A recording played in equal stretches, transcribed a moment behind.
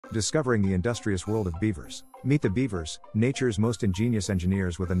Discovering the industrious world of beavers. Meet the beavers, nature's most ingenious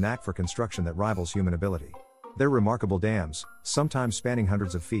engineers with a knack for construction that rivals human ability. Their remarkable dams, sometimes spanning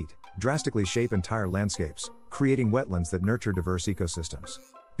hundreds of feet, drastically shape entire landscapes, creating wetlands that nurture diverse ecosystems.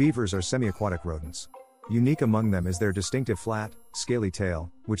 Beavers are semi-aquatic rodents. Unique among them is their distinctive flat, scaly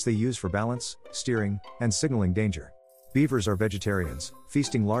tail, which they use for balance, steering, and signaling danger. Beavers are vegetarians,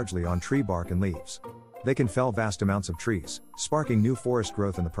 feasting largely on tree bark and leaves. They can fell vast amounts of trees, sparking new forest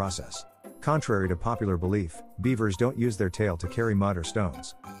growth in the process. Contrary to popular belief, beavers don't use their tail to carry mud or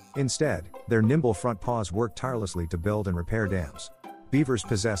stones. Instead, their nimble front paws work tirelessly to build and repair dams. Beavers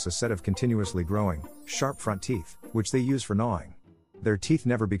possess a set of continuously growing, sharp front teeth, which they use for gnawing. Their teeth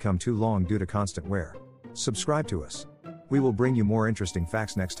never become too long due to constant wear. Subscribe to us. We will bring you more interesting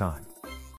facts next time.